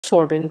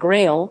Torben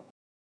Grael.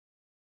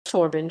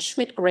 Torben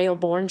Schmidt Grael,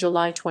 born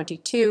July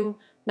 22,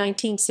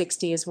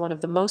 1960, is one of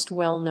the most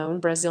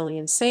well-known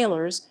Brazilian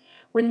sailors,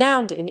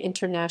 renowned in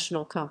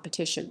international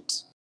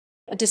competitions.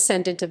 A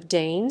descendant of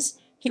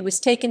Danes, he was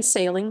taken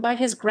sailing by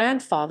his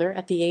grandfather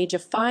at the age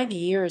of 5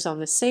 years on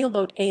the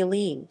sailboat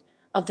Aileen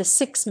of the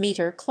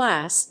 6-meter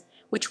class,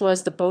 which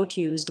was the boat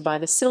used by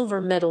the silver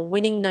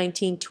medal-winning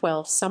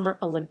 1912 Summer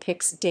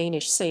Olympics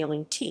Danish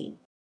sailing team.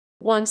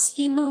 Once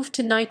he moved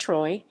to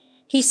Niterói,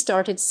 he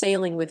started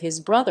sailing with his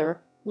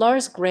brother,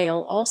 Lars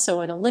Grael,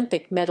 also an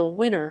Olympic medal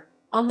winner,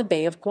 on the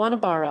Bay of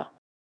Guanabara.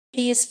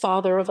 He is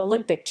father of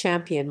Olympic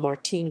champion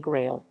Martine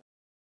Grael.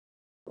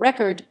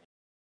 Record.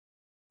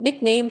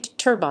 Nicknamed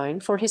Turbine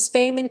for his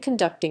fame in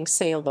conducting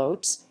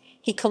sailboats,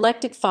 he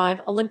collected 5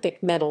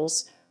 Olympic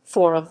medals,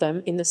 4 of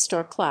them in the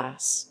star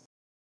class.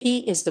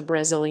 He is the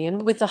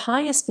Brazilian with the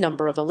highest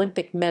number of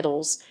Olympic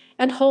medals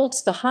and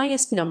holds the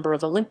highest number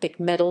of Olympic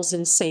medals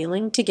in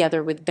sailing,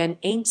 together with Ben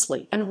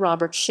Ainslie and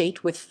Robert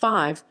Scheidt with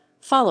 5,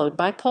 followed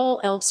by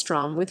Paul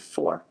Elvstrom with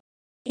 4.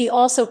 He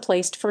also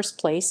placed first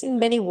place in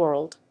many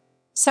World,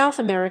 South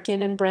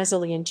American and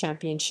Brazilian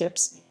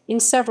championships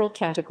in several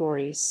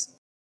categories.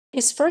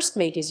 His first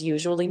mate is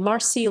usually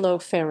Marcelo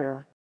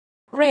Ferreira.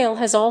 Grael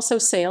has also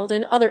sailed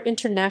in other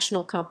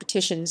international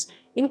competitions,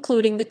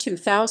 including the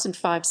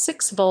 2005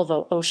 6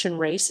 Volvo Ocean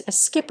Race as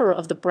skipper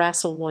of the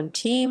Brasil 1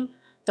 team,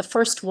 the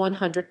first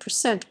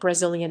 100%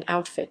 Brazilian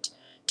outfit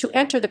to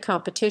enter the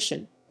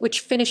competition,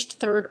 which finished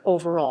 3rd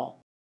overall.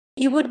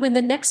 He would win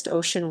the next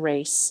ocean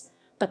race,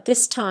 but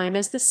this time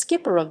as the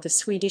skipper of the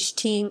Swedish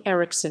team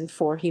Ericsson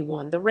 4. He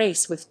won the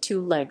race with 2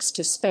 legs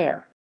to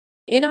spare.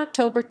 In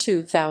October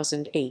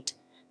 2008,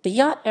 the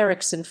yacht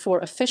Ericsson 4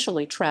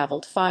 officially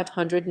traveled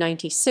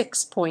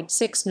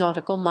 596.6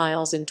 nautical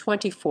miles in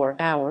 24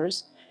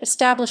 hours,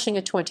 establishing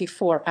a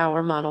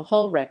 24-hour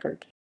monohull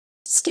record.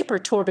 Skipper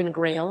Torben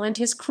Grael and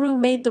his crew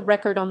made the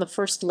record on the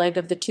first leg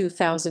of the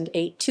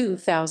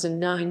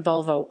 2008-2009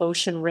 Volvo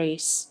Ocean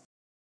Race.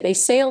 They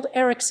sailed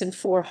Ericsson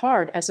 4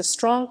 hard as a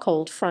strong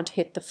cold front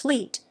hit the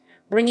fleet,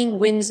 bringing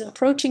winds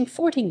approaching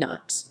 40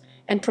 knots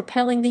and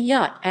propelling the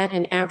yacht at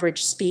an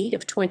average speed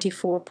of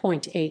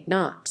 24.8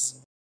 knots.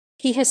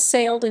 He has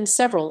sailed in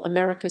several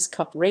America's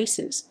Cup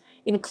races,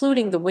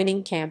 including the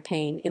winning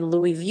campaign in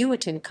Louis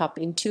Vuitton Cup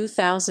in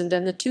 2000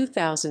 and the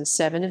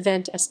 2007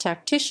 event as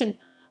tactician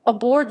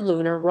aboard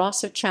Lunar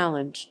Rossa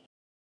Challenge.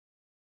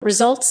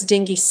 Results: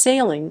 dinghy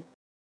sailing.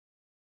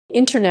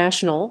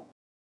 International.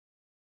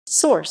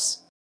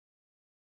 Source: